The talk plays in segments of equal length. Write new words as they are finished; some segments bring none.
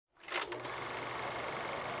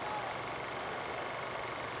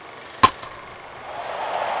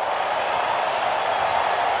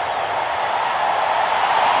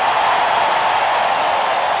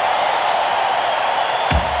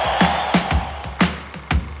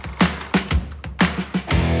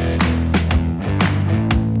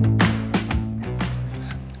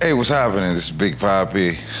Hey, what's happening? This is Big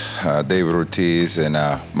Papi, David Ortiz, and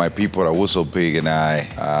my people at WhistlePig and I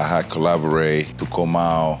had collaborated to come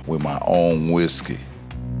out with my own whiskey.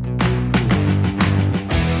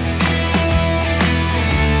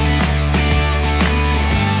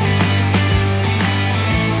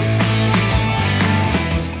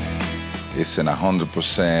 It's an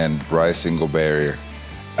 100% rye single barrel.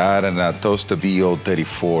 Adding a toasted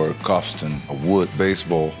DO34 custom, a wood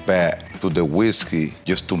baseball bat to the whiskey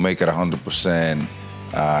just to make it 100%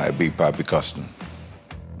 a Big Papi custom.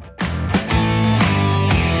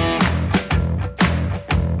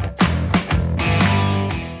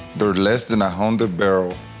 There are less than 100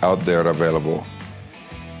 barrels out there available.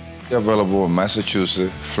 They're available in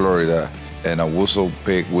Massachusetts, Florida, and at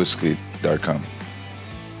WhistlePigWhiskey.com.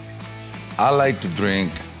 I like to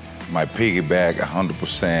drink my PiggyBack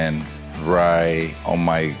 100% rye on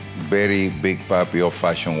my very Big Papi Old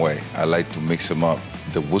Fashioned way. I like to mix them up.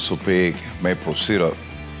 The WhistlePig maple syrup,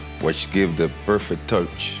 which gives the perfect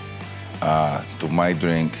touch to my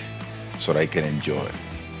drink so that I can enjoy it.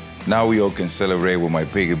 Now we all can celebrate with my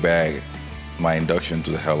PiggyBack, my induction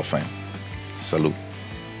to the Hall of Fame. Salute.